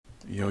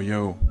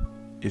Yo,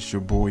 it's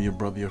your boy, your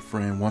brother, your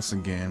friend once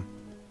again,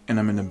 and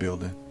I'm in the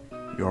building.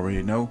 You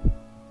already know,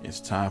 it's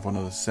time for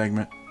another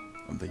segment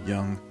of the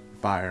Young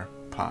Fire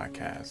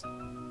Podcast,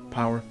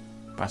 powered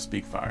by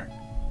Speak Fire.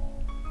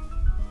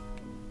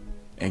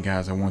 And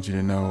guys, I want you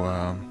to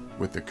know,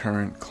 with the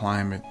current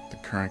climate, the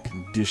current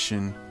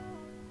condition,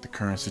 the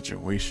current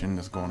situation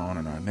that's going on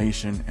in our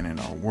nation and in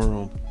our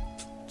world,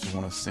 just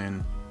want to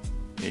send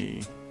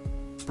a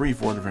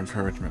brief word of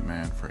encouragement,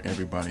 man, for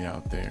everybody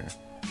out there.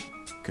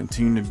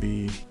 Continue to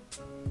be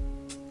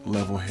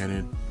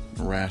level-headed,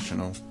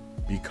 rational,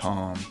 be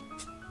calm.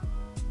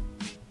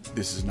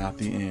 This is not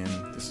the end.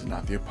 This is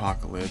not the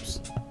apocalypse.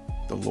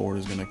 The Lord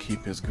is going to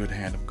keep his good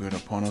hand of good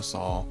upon us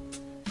all,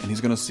 and he's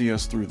going to see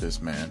us through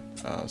this, man.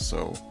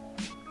 So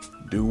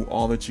do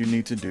all that you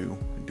need to do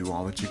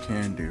all that you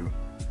can do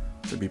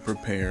to be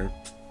prepared,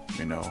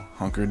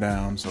 hunker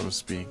down, so to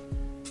speak,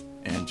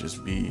 and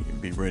just be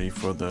ready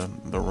for the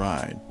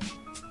ride.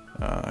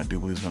 I do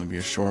believe it's going to be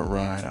a short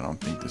ride. I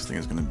don't think this thing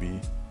is going to be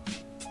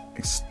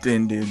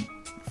extended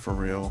for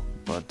real,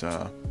 but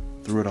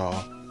through it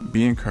all,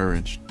 be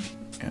encouraged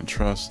and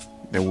trust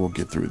that we'll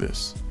get through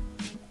this.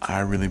 I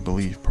really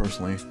believe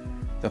personally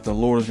that the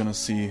Lord is going to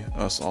see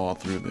us all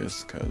through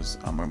this, because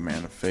I'm a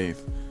man of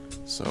faith.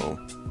 So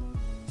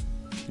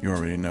you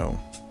already know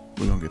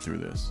we're going to get through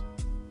this,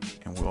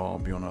 and we'll all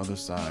be on the other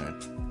side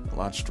a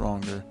lot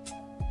stronger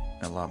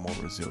and a lot more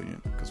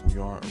resilient, because we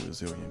are a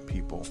resilient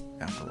people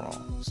after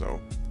all.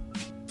 So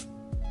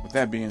with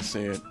that being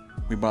said,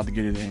 we're about to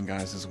get it in,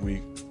 guys. This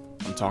week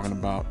I'm talking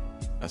about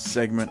a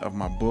segment of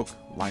my book,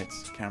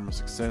 Lights, Camera,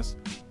 Success.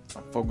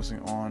 I'm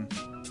focusing on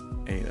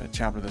a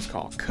chapter that's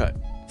called Cut.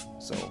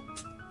 So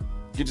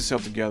get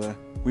yourself together.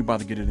 We're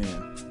about to get it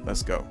in.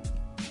 Let's go.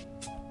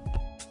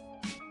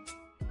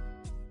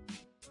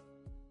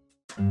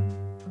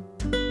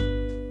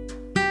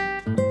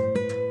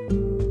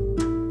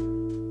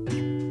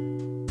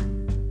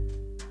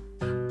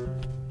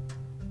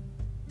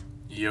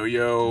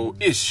 Yo,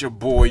 it's your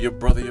boy, your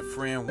brother, your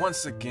friend,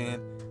 once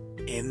again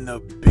in the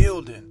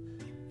building.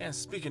 And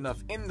speaking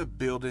of in the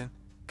building,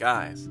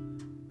 guys,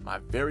 my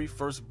very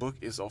first book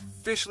is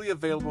officially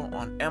available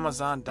on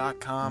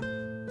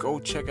Amazon.com.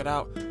 Go check it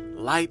out.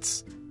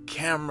 Lights,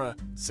 Camera,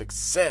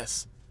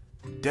 Success.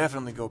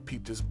 Definitely go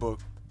peep this book.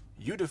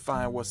 You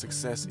define what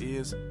success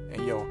is,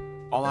 and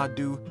all I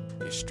do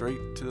is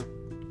straight to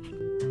the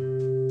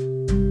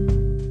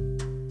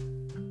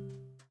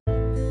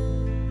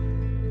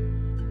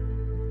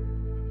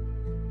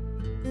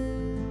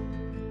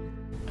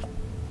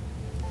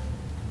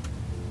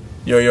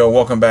Yo,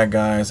 welcome back,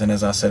 guys. And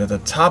as I said at the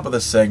top of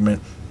the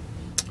segment,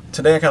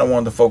 today I kind of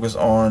wanted to focus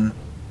on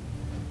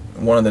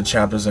one of the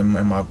chapters in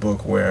my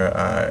book where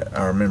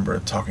I remember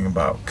talking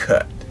about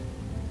cut.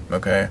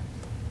 Okay?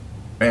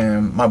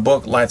 And my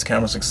book, Lights,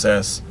 Camera,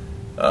 Success,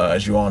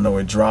 as you all know,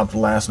 it dropped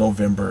last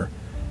November.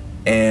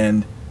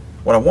 And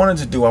what I wanted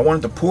to do, I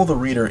wanted to pull the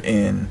reader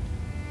in,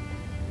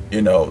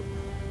 and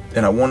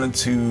I wanted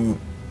to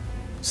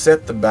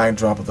set the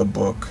backdrop of the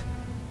book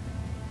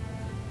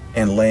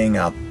and laying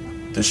out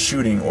the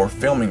shooting or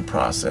filming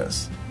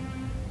process.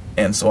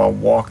 And so I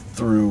walked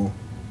through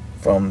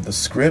from the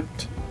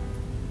script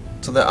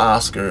to the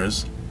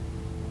Oscars,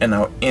 and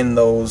now in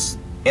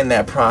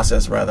that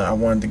process, I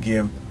wanted to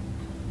give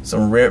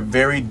some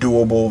very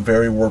doable,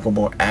 very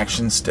workable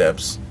action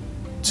steps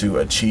to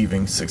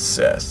achieving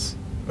success.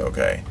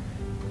 Okay,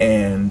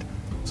 and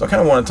so I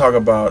kind of want to talk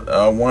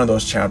about one of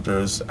those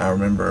chapters. I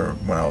remember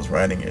when I was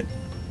writing it,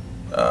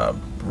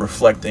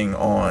 reflecting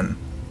on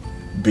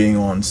being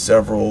on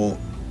several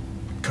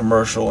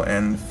commercial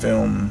and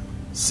film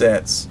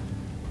sets,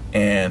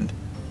 and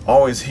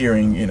always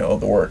hearing the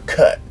word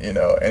cut, and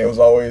it was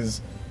always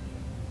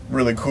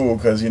really cool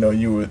because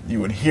you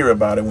would hear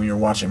about it when you're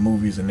watching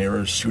movies and they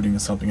were shooting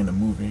something in the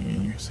movie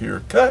and you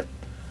hear cut,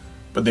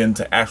 but then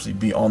to actually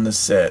be on the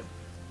set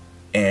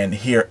and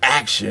hear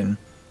action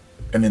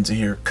and then to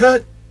hear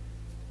cut,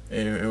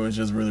 it was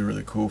just really,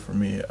 really cool for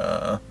me.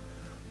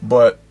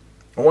 But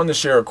I wanted to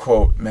share a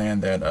quote,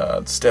 man,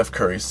 that Steph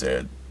Curry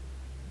said.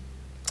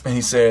 And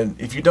he said,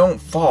 if you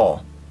don't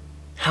fall,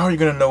 how are you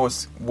going to know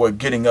what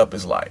getting up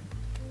is like?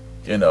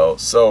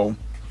 So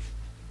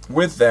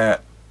with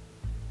that,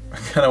 I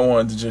kind of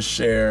wanted to just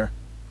share,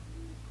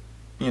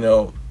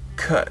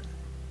 cut.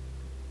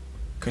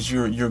 Because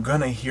you're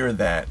going to hear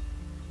that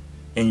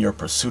in your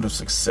pursuit of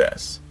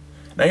success.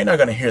 Now, you're not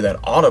going to hear that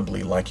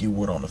audibly like you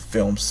would on a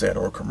film set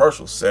or a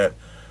commercial set,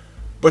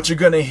 but you're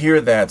going to hear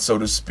that, so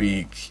to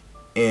speak,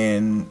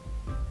 in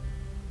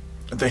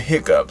the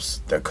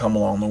hiccups that come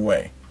along the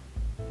way.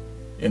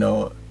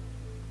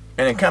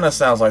 And it kind of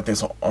sounds like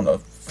this on a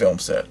film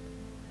set.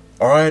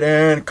 All right,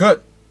 and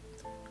cut.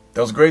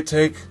 That was a great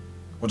take.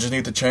 We'll just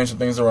need to change some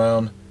things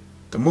around.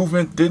 The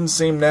movement didn't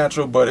seem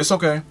natural, but it's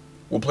okay.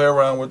 We'll play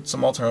around with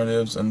some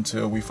alternatives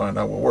until we find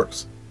out what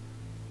works.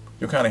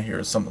 You'll kind of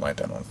hear something like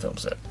that on a film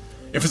set.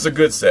 If it's a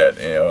good set,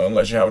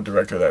 unless you have a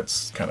director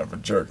that's kind of a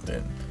jerk,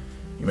 then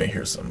you may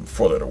hear some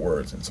four-letter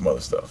words and some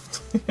other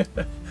stuff.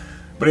 But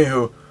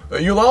anywho,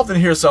 you'll often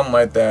hear something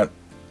like that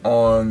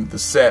on the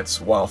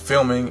sets while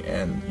filming,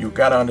 and you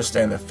got to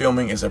understand that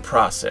filming is a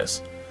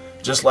process.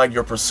 Just like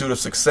your pursuit of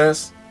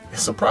success,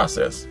 it's a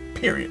process,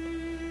 period.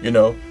 You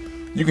know,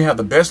 you can have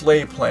the best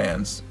laid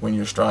plans when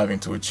you're striving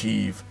to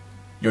achieve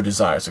your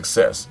desired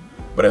success.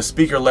 But as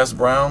speaker Les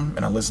Brown,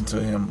 and I listen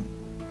to him,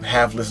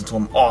 have listened to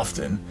him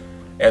often,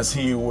 as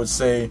he would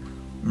say,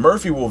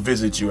 Murphy will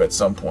visit you at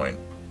some point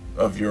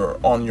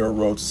on your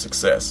road to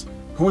success.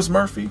 Who is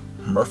Murphy?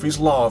 Murphy's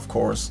Law, of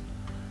course.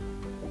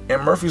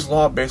 And Murphy's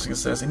Law basically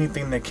says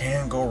anything that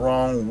can go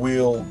wrong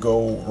will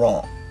go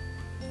wrong.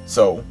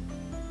 So,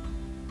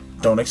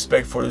 don't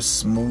expect for this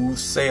smooth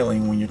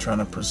sailing when you're trying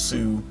to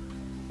pursue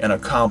and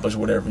accomplish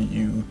whatever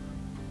you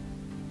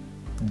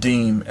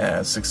deem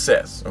as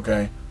success,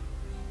 okay?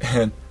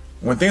 And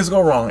when things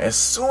go wrong, as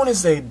soon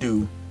as they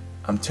do,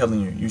 I'm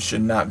telling you, you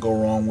should not go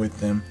wrong with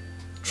them.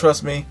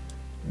 Trust me,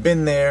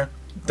 been there,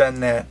 done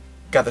that,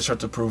 got the shirt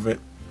to prove it.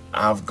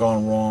 I've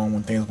gone wrong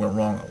when things went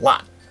wrong a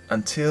lot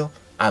until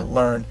I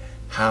learned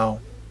how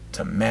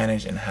to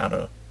manage and how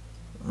to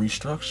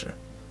restructure.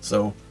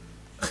 So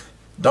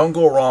don't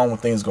go wrong when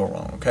things go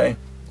wrong, okay?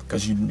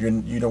 Because you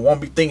don't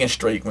won't be thinking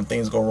straight when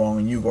things go wrong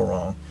and you go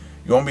wrong.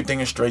 You won't be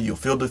thinking straight. You'll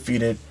feel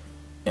defeated,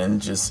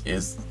 and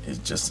it's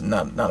just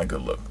not a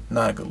good look.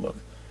 Not a good look.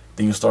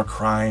 Then you start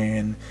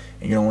crying,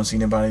 and you don't want to see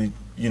anybody.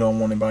 You don't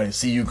want anybody to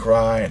see you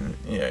cry, and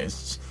yeah,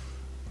 it's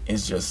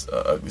just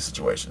an ugly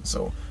situation.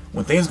 So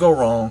when things go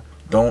wrong,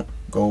 don't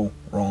go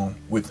wrong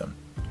with them.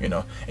 You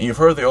know, and you've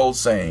heard the old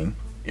saying,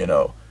 you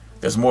know,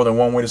 there's more than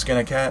one way to skin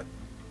a cat.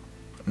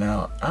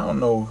 Now, I don't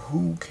know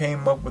who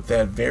came up with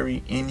that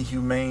very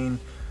inhumane,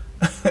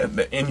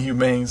 the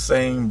inhumane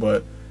saying,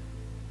 but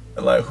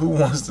like, who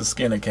wants to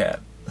skin a cat?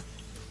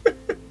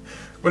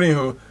 But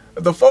anywho,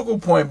 the focal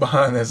point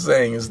behind that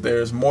saying is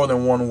there's more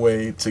than one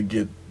way to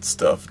get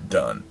stuff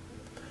done.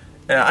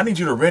 And I need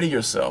you to ready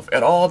yourself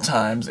at all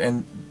times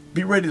and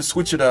be ready to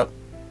switch it up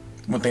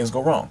when things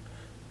go wrong.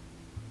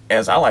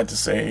 As I like to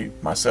say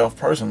myself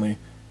personally,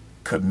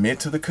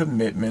 commit to the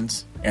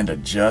commitments and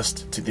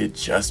adjust to the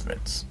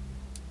adjustments.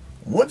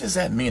 What does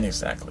that mean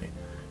exactly?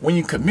 When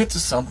you commit to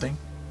something,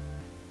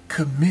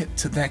 commit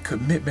to that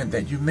commitment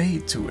that you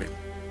made to it.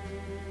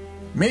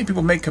 Many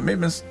people make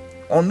commitments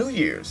on New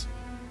Year's,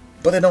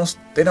 but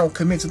they don't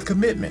commit to the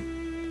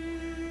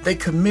commitment. They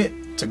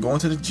commit to going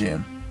to the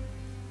gym,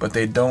 but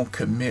they don't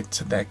commit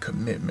to that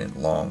commitment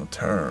long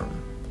term.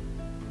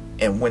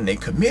 And when they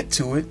commit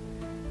to it,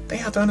 they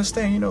have to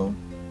understand, you know,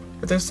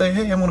 if they say,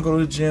 hey, I'm going to go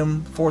to the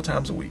gym 4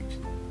 times a week.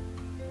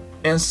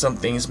 And some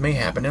things may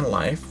happen in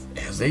life,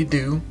 as they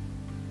do,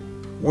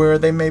 where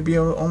they may be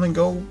able to only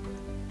go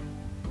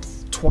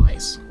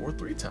twice or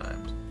 3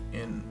 times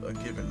in a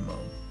given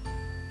month.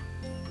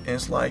 And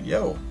it's like,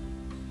 yo,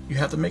 you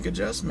have to make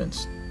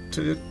adjustments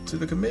to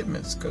the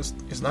commitments, because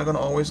it's not going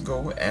to always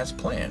go as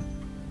planned.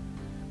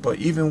 But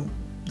even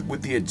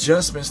with the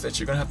adjustments that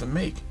you're going to have to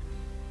make,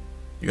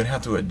 you're going to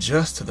have to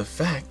adjust to the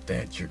fact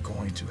that you're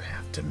going to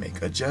have to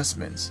make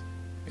adjustments,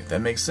 if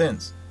that makes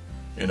sense,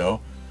 you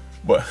know.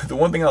 But the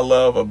one thing I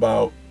love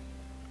about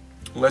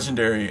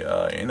legendary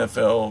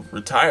NFL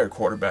retired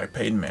quarterback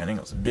Peyton Manning,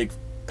 I was a big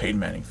Peyton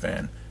Manning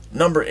fan,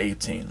 number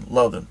 18,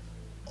 loved him,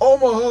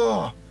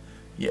 Omaha,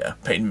 yeah,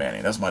 Peyton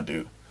Manning, that's my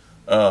dude,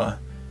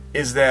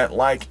 is that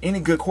like any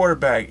good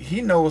quarterback,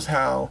 he knows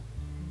how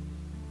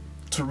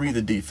to read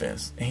the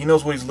defense, and he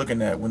knows what he's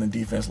looking at when the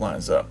defense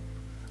lines up.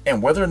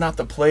 And whether or not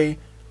the play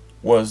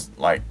was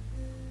like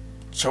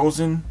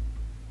chosen,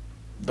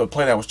 the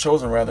play that was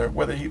chosen rather,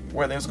 whether it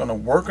was going to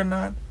work or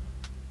not,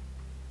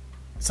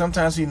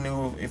 sometimes he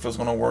knew if it was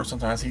going to work,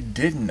 sometimes he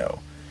didn't know.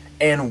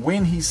 And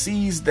when he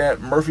sees that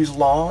Murphy's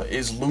Law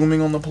is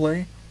looming on the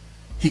play,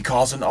 he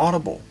calls an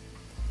audible,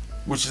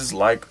 which is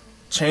like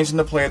changing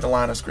the play at the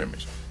line of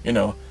scrimmage, you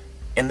know.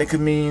 And it could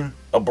mean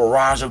a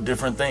barrage of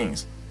different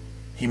things.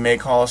 He may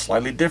call a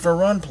slightly different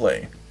run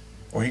play,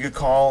 or he could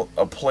call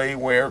a play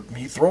where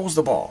he throws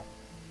the ball.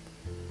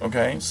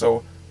 Okay,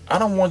 so I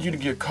don't want you to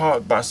get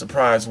caught by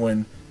surprise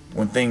when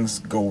things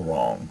go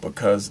wrong,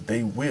 because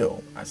they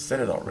will. I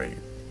said it already.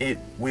 It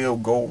will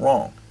go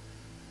wrong.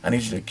 I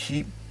need you to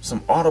keep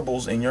some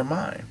audibles in your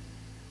mind.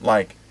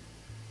 Like,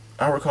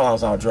 I recall I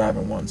was out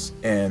driving once,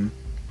 and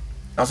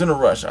I was in a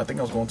rush. I think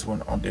I was going to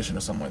an audition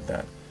or something like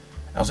that.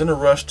 I was in a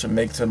rush to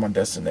make it to my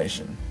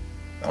destination.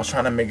 I was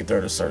trying to make it there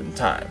at a certain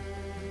time.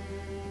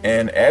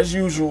 And as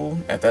usual,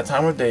 at that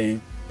time of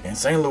day, in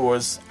St.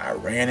 Louis, I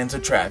ran into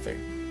traffic.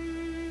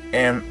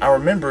 And I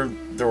remember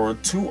there were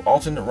 2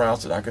 alternate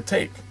routes that I could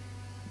take.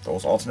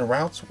 Those alternate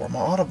routes were my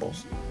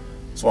audibles.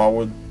 So I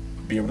would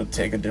be able to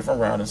take a different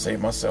route and save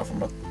myself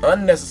from an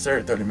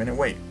unnecessary 30-minute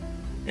wait.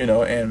 You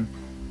know, and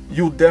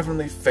you'll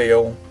definitely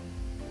fail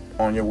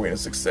on your way to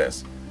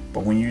success.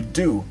 But when you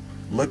do,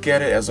 look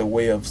at it as a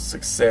way of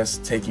success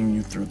taking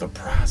you through the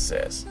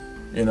process.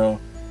 You know,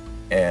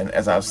 and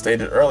as I've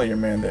stated earlier,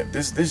 man, that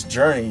this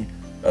journey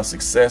of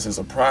success is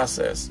a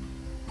process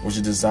which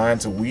is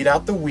designed to weed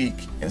out the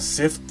weak and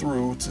sift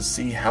through to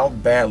see how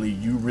badly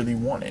you really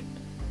want it.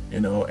 You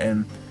know,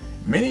 and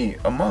many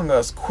among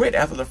us quit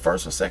after the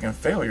first or second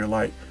failure.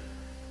 Like,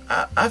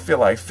 I feel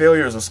like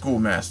failure is a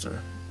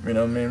schoolmaster. You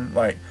know what I mean?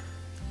 Like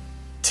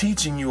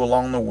teaching you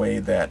along the way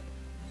that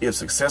if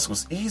success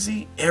was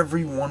easy,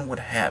 everyone would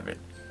have it.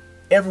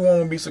 Everyone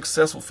would be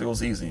successful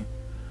feels easy.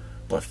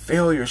 But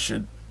failure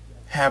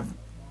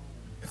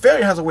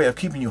has a way of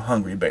keeping you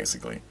hungry,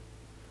 basically.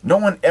 No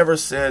one ever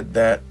said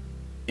that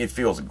it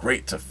feels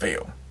great to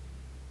fail,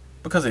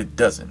 because it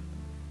doesn't.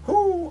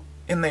 Who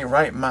in their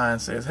right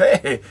mind says,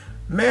 hey,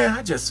 man,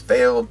 I just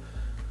failed.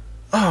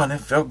 Oh, and it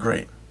felt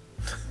great.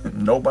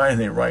 Nobody in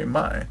their right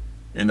mind.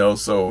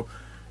 So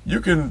you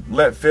can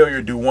let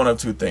failure do one of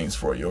two things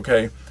for you,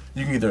 okay?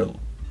 You can either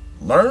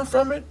learn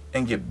from it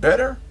and get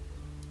better,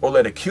 or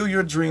let it kill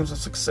your dreams of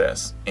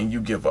success and you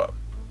give up.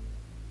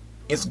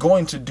 It's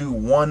going to do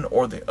one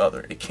or the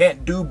other. It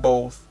can't do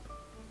both.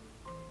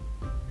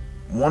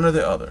 One or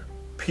the other,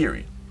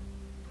 period.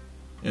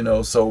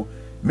 So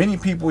many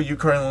people you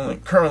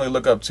currently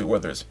look up to,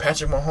 whether it's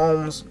Patrick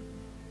Mahomes,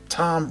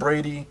 Tom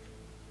Brady,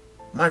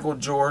 Michael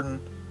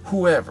Jordan,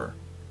 whoever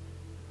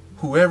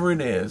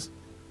it is,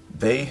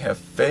 they have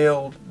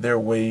failed their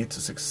way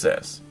to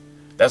success.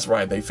 That's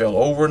right, they failed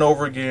over and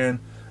over again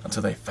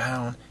until they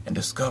found and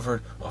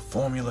discovered a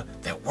formula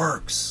that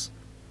works.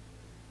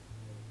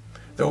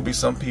 There will be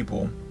some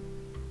people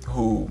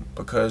who,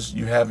 because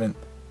you haven't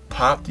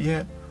popped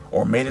yet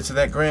or made it to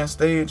that grand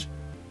stage,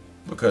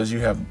 because you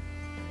have,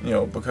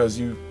 because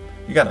you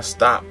got to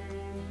stop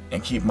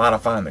and keep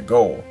modifying the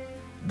goal,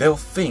 they'll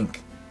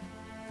think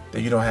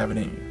that you don't have it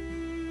in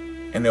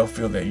you. And they'll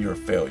feel that you're a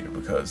failure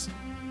because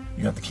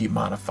you have to keep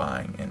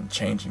modifying and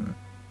changing,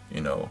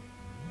 the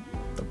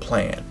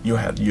plan.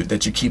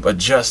 That you keep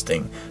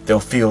adjusting. They'll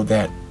feel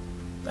that,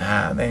 they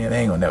ain't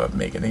gonna never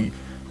make it. He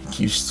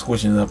keeps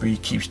switching it up, he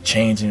keeps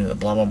changing it,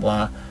 blah, blah,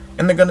 blah.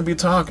 And they're gonna be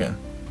talking.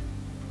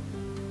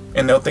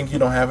 And they'll think you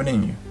don't have it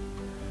in you.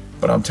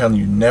 But I'm telling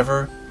you,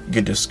 never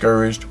get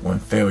discouraged when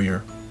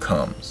failure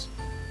comes.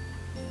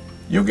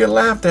 You'll get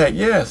laughed at,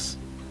 yes.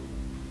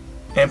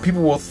 And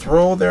people will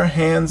throw their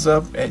hands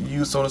up at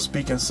you, so to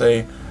speak, and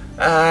say,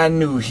 I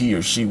knew he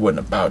or she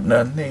wasn't about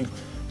nothing. They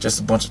just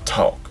a bunch of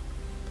talk.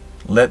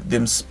 Let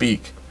them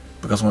speak.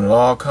 Because when it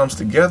all comes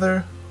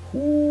together,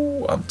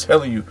 I'm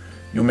telling you,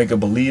 you'll make a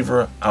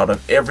believer out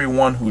of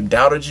everyone who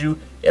doubted you,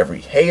 every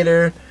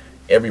hater,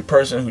 every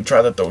person who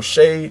tried to throw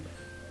shade.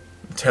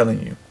 I'm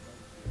telling you.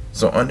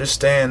 So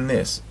understand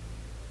this.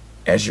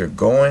 As you're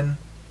going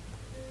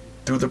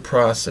through the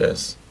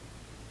process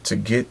to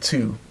get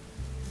to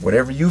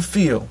whatever you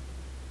feel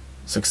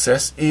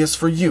success is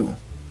for you,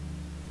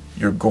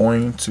 you're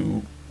going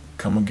to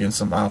come against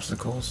some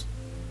obstacles.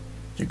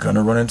 You're going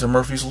to run into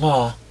Murphy's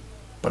Law.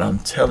 But I'm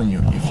telling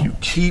you, if you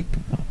keep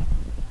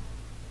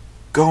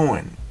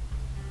going,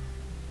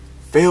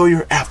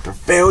 failure after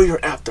failure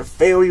after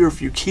failure,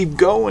 if you keep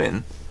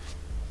going,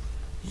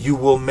 you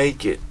will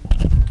make it.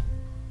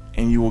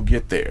 And you will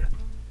get there.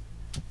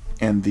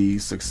 And the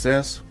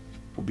success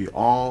will be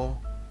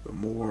all the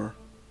more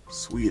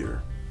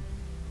sweeter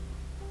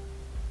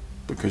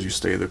because you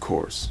stay the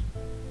course.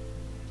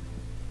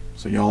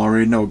 So y'all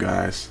already know,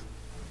 guys.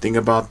 Think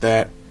about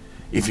that.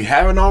 If you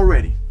haven't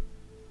already,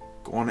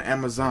 go on to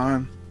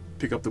Amazon,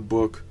 pick up the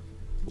book,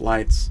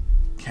 Lights,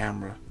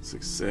 Camera,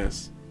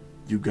 Success.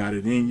 You got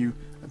it in you.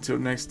 Until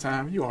next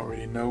time, you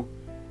already know.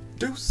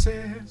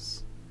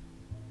 Deuces.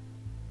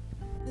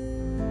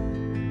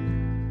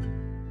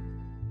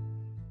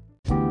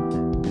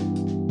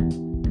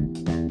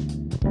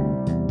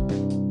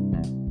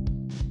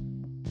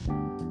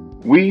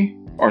 We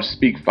are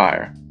Speak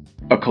Fire,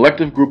 a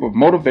collective group of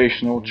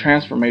motivational,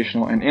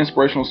 transformational, and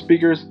inspirational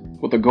speakers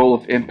with the goal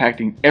of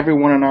impacting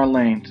everyone in our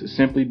lane to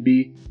simply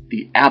be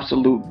the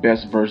absolute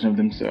best version of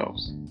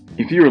themselves.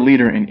 If you're a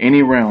leader in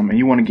any realm and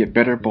you want to get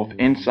better both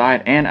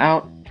inside and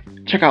out,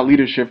 check out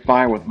Leadership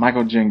Fire with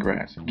Michael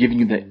Gingras, giving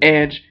you the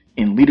edge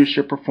in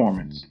leadership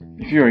performance.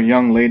 If you're a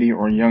young lady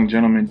or a young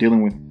gentleman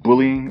dealing with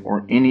bullying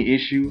or any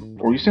issue,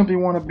 or you simply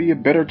want to be a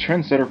better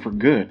trendsetter for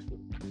good,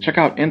 check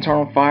out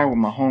Internal Fire with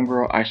my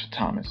homegirl Aisha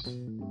Thomas.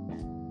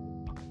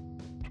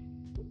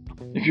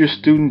 If you're a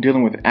student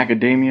dealing with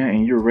academia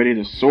and you're ready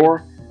to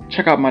soar,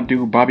 check out my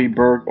dude Bobby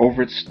Berg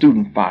over at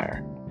Student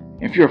Fire.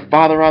 If you're a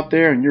father out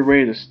there and you're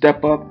ready to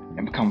step up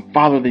and become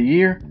Father of the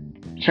Year,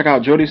 check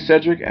out Jody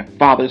Cedric at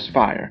Father's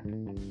Fire.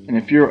 And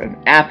if you're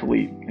an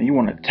athlete and you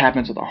want to tap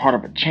into the heart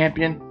of a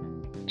champion,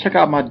 check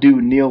out my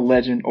dude Neil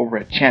Legend over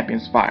at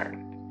Champions Fire.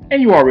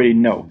 And you already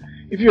know,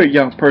 if you're a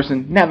young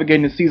person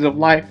navigating the seas of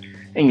life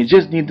and you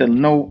just need to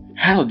know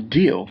how to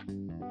deal,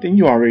 then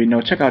you already know.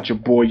 Check out your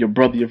boy, your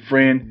brother, your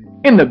friend,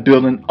 in the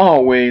building,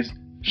 always,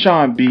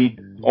 Sean B.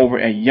 over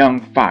at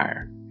Young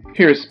Fire.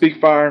 Here at Speak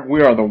Fire,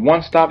 we are the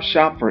one-stop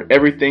shop for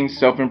everything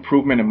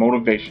self-improvement and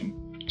motivation.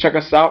 Check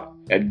us out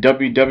at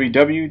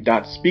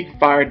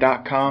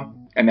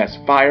www.speakfire.com, and that's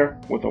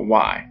fire with a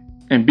Y.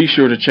 And be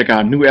sure to check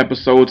out new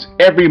episodes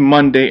every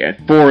Monday at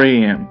 4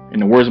 a.m. In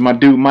the words of my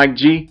dude Mike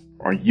G,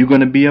 are you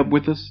going to be up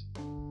with us?